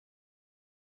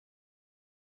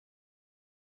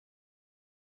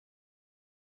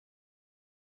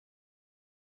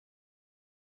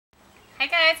Hi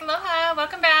guys, aloha,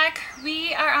 welcome back.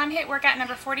 We are on HIIT workout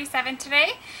number 47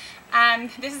 today.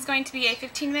 This is going to be a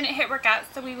 15-minute HIIT workout,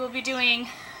 so we will be doing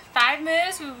 5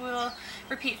 moves. We will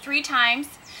repeat 3 times.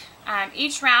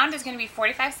 Each round is going to be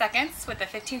 45 seconds with a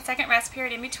 15-second rest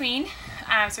period in between,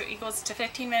 so it equals to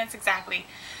 15 minutes exactly.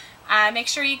 Make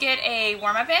sure you get a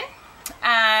warm-up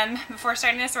in before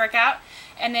starting this workout,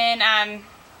 and then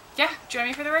yeah, join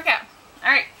me for the workout.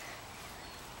 Alright,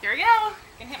 here we go. I'm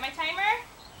going to hit my timer.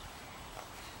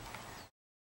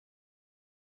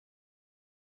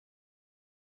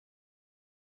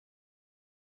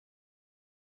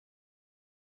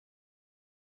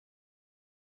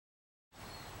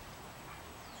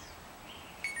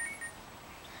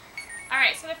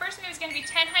 Alright, so the first move is going to be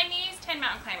 10 high knees, 10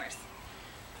 mountain climbers.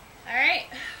 Alright,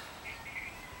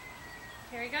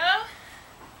 here we go.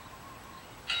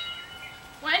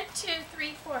 1, 2,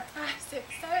 3, 4, 5, 6,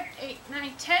 7, 8,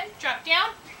 9, 10. Drop down.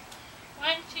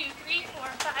 1, 2, 3, 4,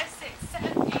 5, 6,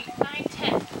 7, 8, 9,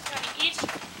 10. Got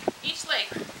each leg.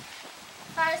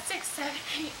 5, 6, 7,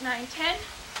 8, 9, 10.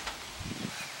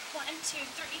 1, 2,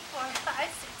 3, 4, 5,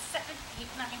 6, 7, 8,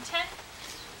 9, 10.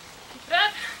 Keep it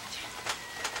up.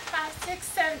 5, 6,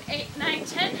 7, 8, 9,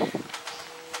 10. 1,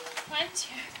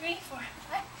 2, 3, 4,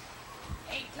 5,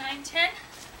 8, 9, 10.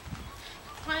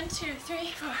 1, 2,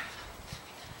 3, 4,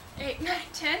 8, 9,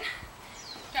 10.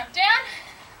 Drop down.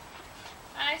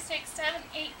 5, 6, 7,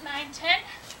 8, 9, 10.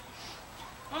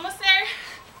 Almost there.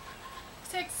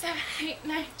 6, 7, 8,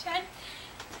 9, 10.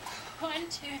 1, 2,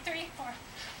 3, 4,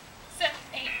 7,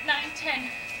 8, 9,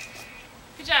 10.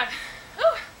 Good job.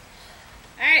 Whew.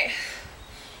 Alright.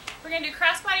 We're going to do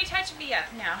cross body touch V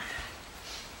up now.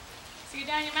 So you're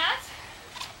down your mats.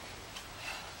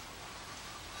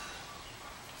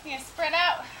 You're going to spread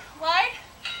out wide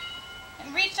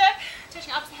and reach up,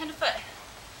 touching opposite hand to foot.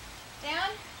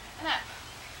 Down and up.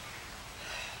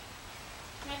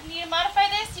 Now if you need to modify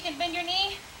this, you can bend your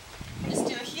knee and just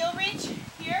do a heel reach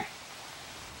here.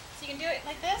 So you can do it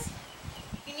like this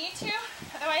if you need to.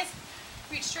 Otherwise,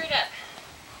 reach straight up.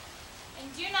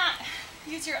 And do not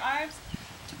use your arms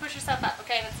to push yourself up,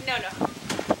 okay? That's no-no.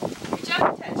 Reach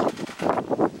up and touch.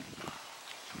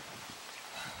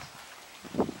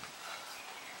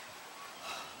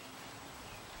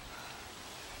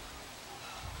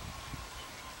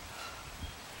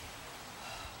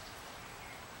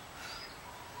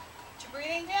 Get your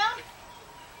breathing down.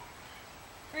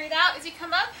 Breathe out as you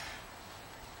come up.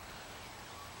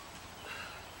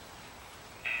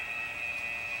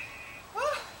 Woo.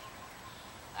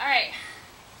 All right.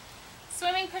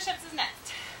 Swimming push-ups is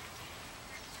next.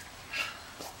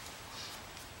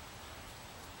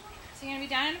 So you're going to be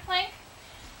down in a plank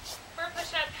for a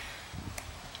push-up.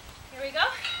 Here we go.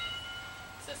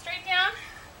 So straight down,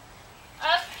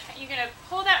 up. You're going to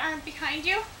pull that arm behind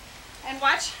you and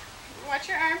watch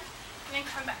your arm and then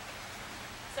come back.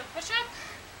 So push up,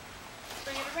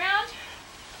 bring it around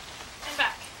and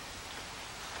back.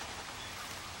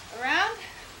 Around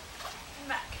and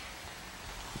back.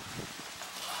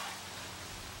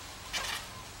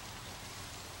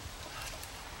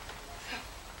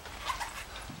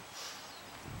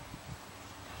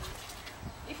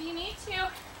 If you need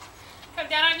to come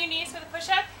down on your knees for the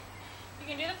push-up, you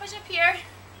can do the push-up here,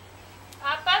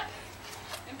 hop up,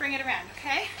 and bring it around,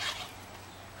 okay?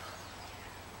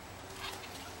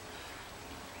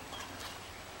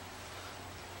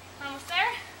 Almost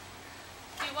there.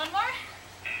 Do one more.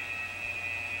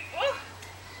 Woo.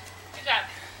 Good job.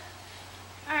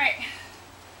 All right.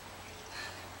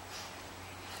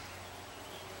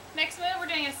 Next move, we're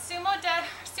doing a sumo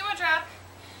drop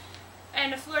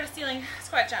and a floor to ceiling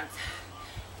squat jumps.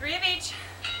 3 of each.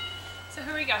 So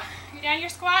here we go. You're down your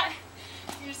squat.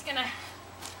 You're just gonna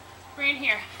bring it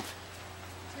here.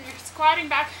 So you're squatting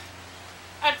back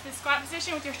up to the squat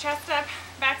position with your chest up,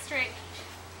 back straight.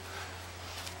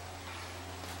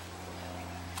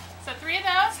 So 3 of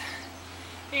those.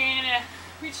 Then you're gonna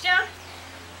reach down,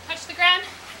 touch the ground,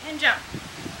 and jump.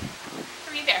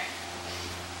 3 there.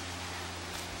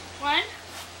 1,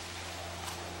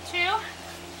 2,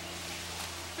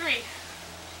 3.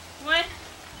 1,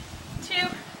 2,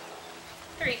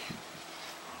 3.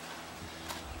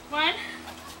 1,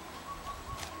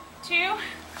 2,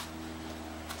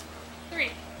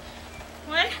 3.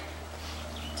 1,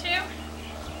 2,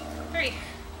 3.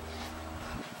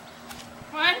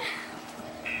 1.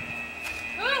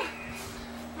 Woo!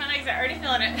 My legs are already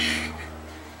feeling it.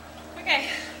 Okay.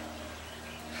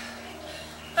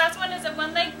 Last one is a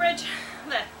 1-leg bridge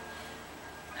lift.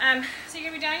 So you're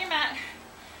gonna be down your mat.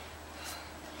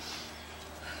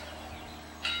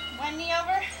 1 knee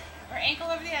over or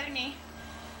ankle over the other knee.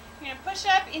 You're gonna push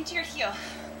up into your heel.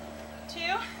 2,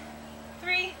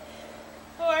 3,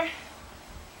 4,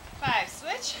 5.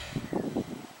 Switch.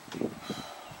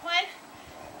 1,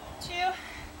 2,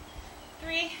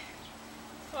 3,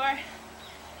 4,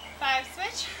 5.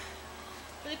 Switch.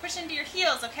 Really push into your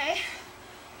heels, okay?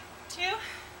 2,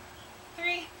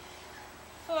 3,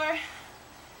 4,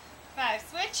 5.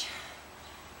 Switch.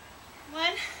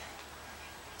 1,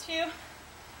 2,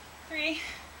 3,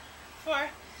 4,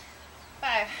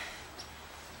 5.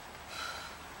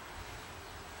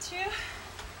 2,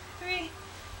 3,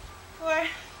 4,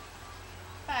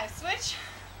 5. Switch.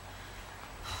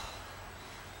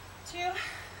 2,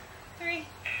 3.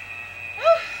 Woo.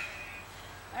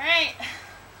 All right.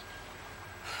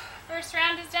 First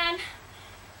round is done.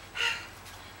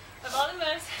 Of all the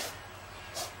moves.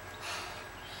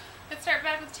 Let's start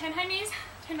back with 10 high knees,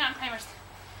 10 mountain climbers.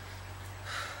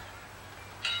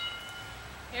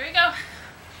 Here we go.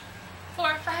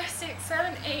 4, 5, 6,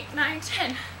 7, 8, 9,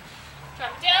 10.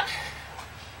 Drop it down.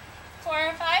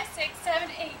 4, 5, 6, 7,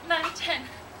 8, 9, 10.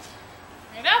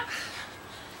 Bring it up.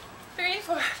 3,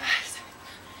 4, 5, 6,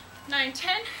 9,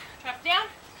 10. Drop it down.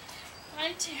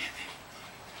 1, 2,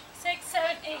 6,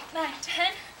 7, 8, 9,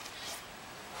 10.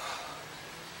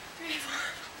 3,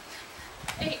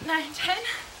 4, 8, 9, 10.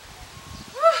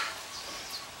 Woo.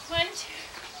 1, 2,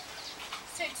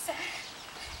 6, 7,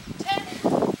 10.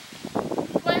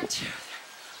 1, 2,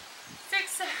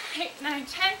 6, 7, 8, 9,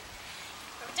 10.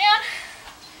 Go down.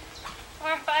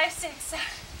 4, 5, 6, 7,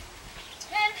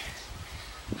 10.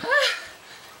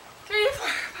 3, 4,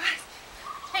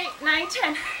 5, 8, 9,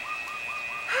 10.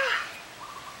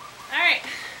 All right.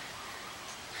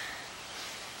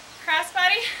 Cross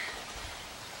body.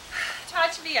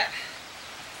 Touch V up.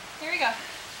 Here we go.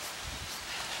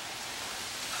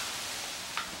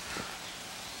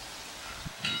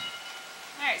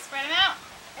 All right, spread them out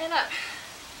and up.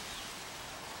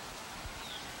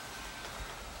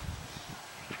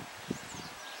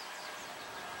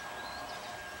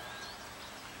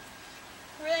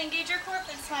 Really engage your core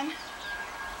this time.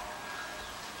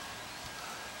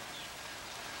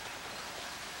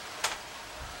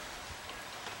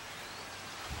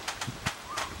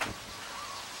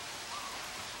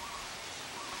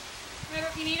 Remember,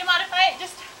 if you need to modify it,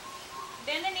 just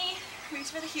bend the knee, reach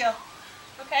for the heel.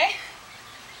 Okay?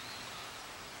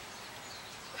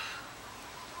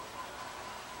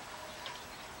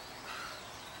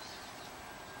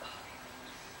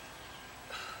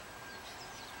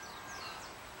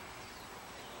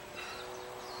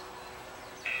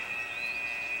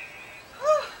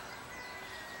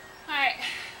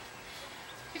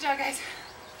 Good job, guys.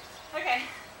 Okay.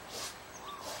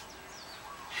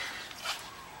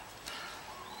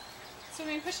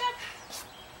 Swimming push-up.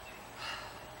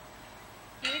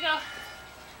 Here we go.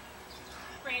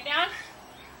 Bring it down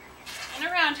and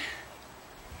around.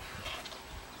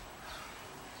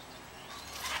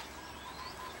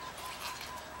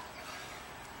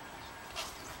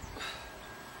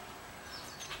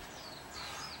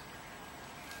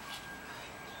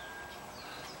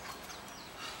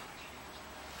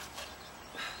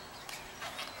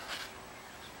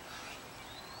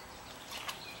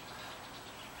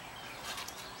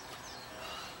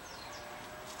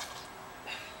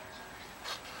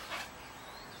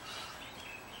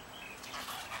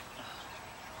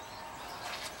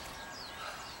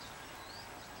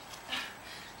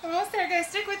 Almost there, guys.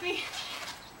 Stick with me.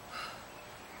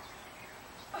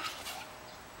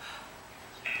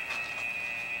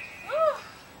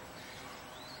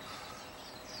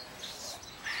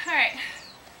 Alright.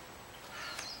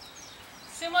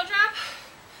 Sumo drop.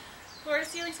 Floor to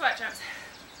ceiling squat jumps.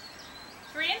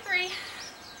 3 and 3.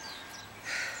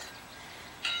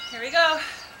 Here we go.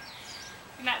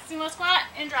 In that sumo squat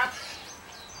and drop.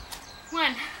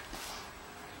 1,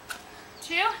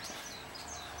 2,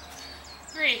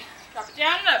 3. Drop it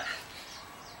down and up.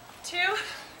 2,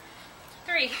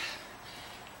 3.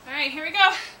 All right, here we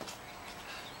go.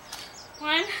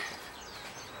 1,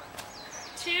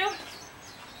 2,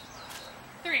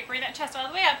 3. Bring that chest all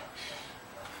the way up.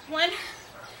 1,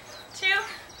 2,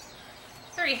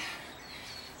 3.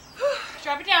 Whew.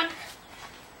 Drop it down.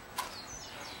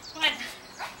 1,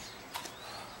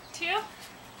 2,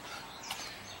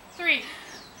 3.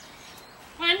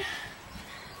 1,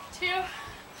 2,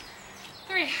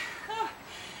 3. Oh,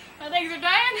 my legs are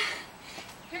dying.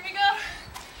 Here we go.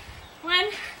 1,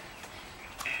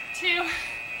 2.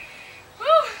 Woo.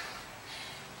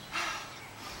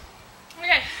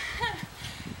 Okay.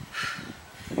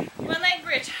 One leg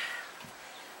bridge.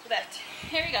 Left.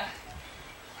 Here we go.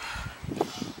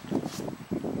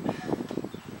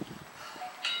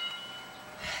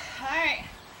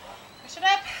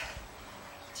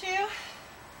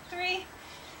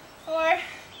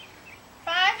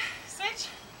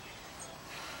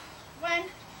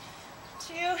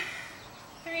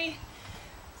 3,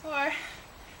 4,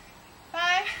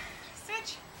 5.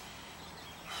 Switch.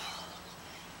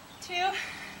 2,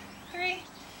 3,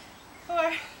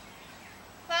 4,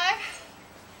 5.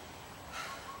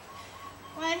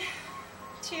 1,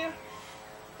 2,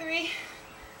 3,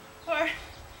 4,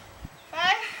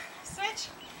 5. Switch.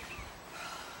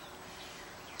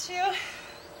 2,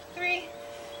 3,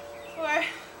 4,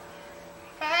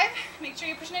 5. Make sure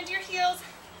you're pushing into your heels.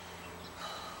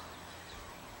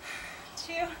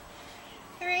 2,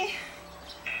 3,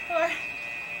 4,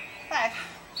 5.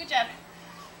 Good job.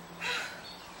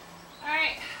 All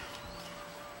right.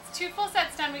 It's 2 full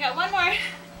sets done. We got 1 more.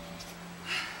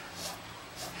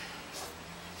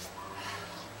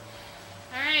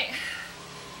 All right.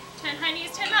 10 high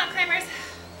knees, 10 mountain climbers.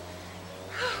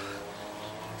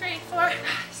 3, 4,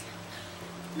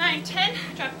 9, 10.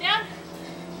 Drop down.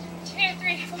 2,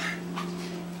 3, 4,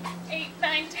 8,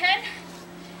 9, 10.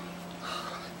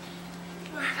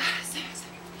 4, 5, 6,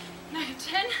 9,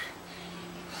 10.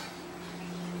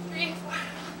 3, 4,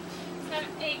 7,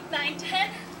 8, 9, 10.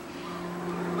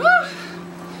 Woo!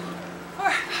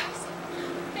 4, 5, 6,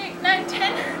 8, 9,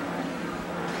 10.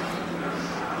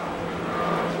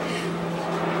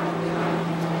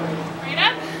 Right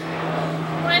up.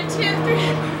 1, 2, 3,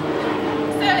 4,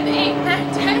 7, 8,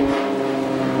 9, 10.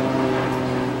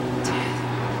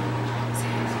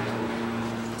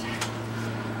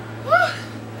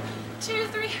 2,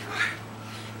 3, 4,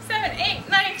 7, 8,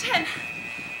 9, 10.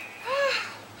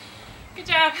 Good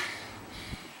job.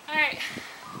 All right.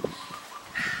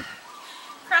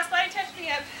 Cross body touch me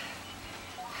up.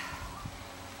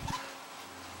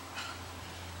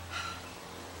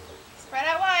 Spread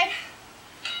out wide.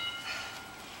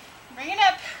 Bring it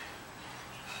up.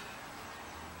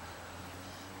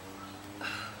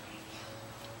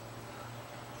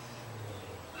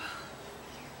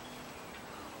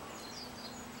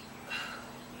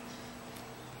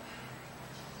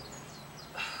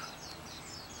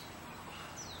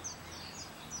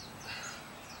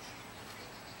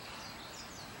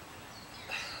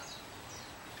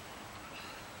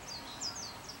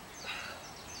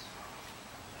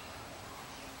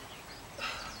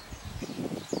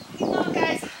 Come on,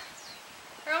 guys.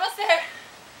 We're almost there.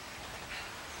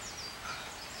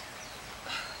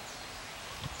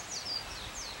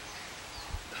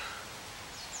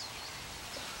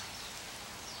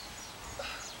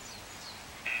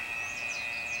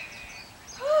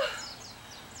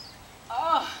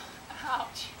 Oh,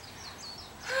 ouch.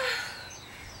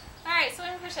 All right,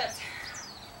 swimming push-ups.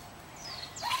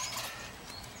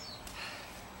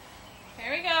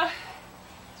 There we go.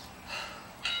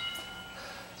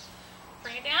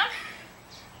 Bring it down,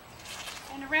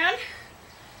 and around,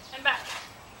 and back.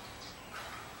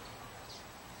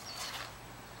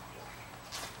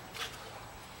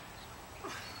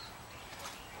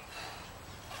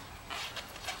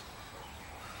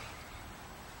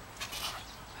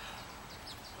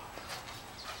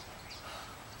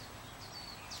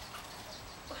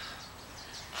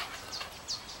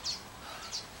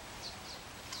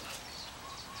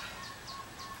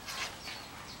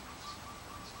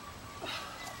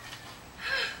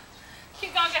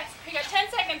 Keep going, guys. We got 10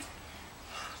 seconds.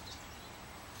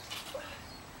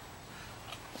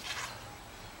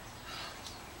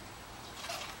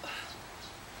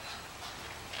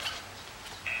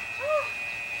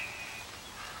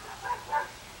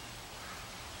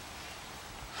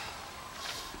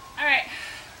 All right.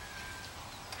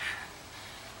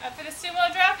 Up for the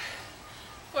sumo drop,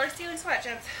 4 ceiling squat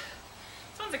jumps.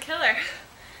 This one's a killer.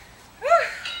 Woo.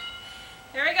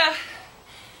 There we go.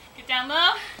 Get down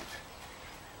low.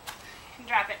 And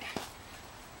drop it.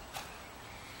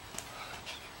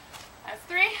 That's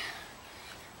 3.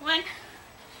 1,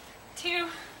 2,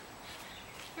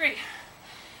 3.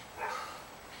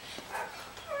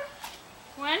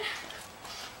 1,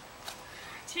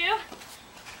 2,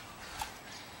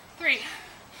 3.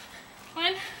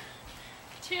 1,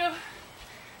 2,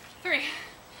 3.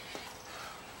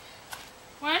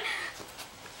 1,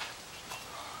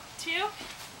 2,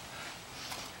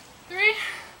 3.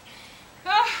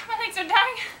 Oh, my legs are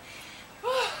dying.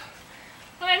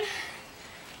 1,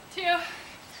 2,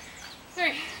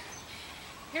 3.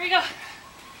 Here we go.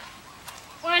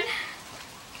 1,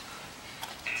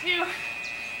 2.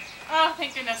 Oh,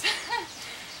 thank goodness.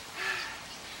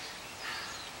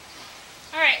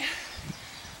 All right.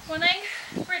 1 leg,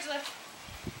 bridge lift.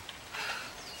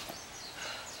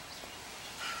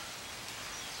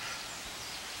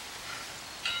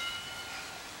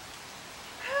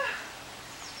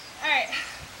 All right.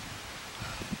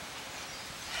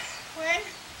 1,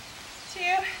 2,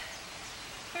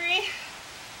 3,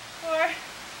 4,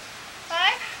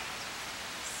 5.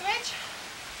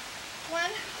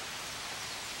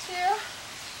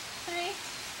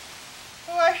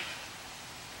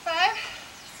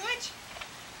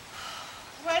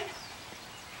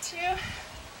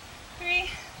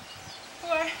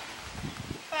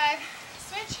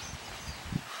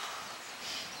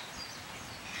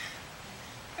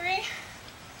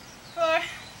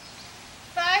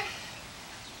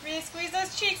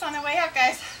 the way up,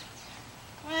 guys.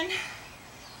 1,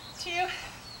 2,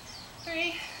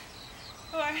 3,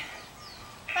 4,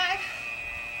 5.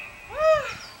 Woo!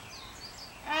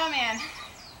 Oh man.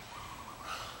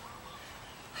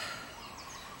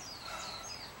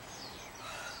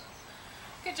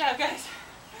 Good job, guys.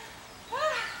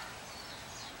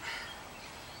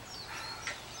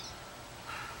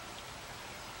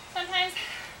 Sometimes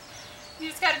you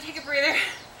just gotta take a breather,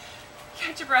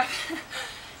 catch your breath.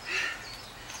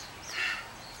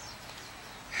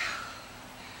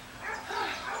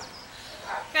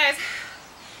 Guys,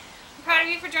 I'm proud of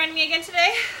you for joining me again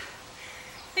today.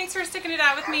 Thanks for sticking it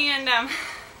out with me and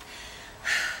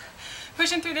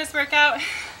pushing through this workout.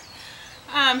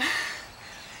 I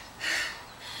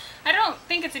don't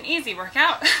think it's an easy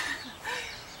workout.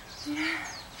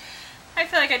 I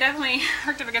feel like I definitely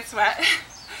worked up a good sweat,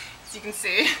 as you can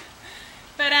see.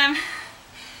 But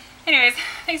anyways,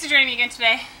 thanks for joining me again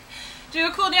today. Do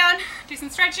a cool down, do some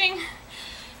stretching,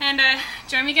 and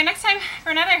join me again next time for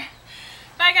another.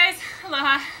 Bye guys,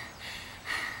 aloha.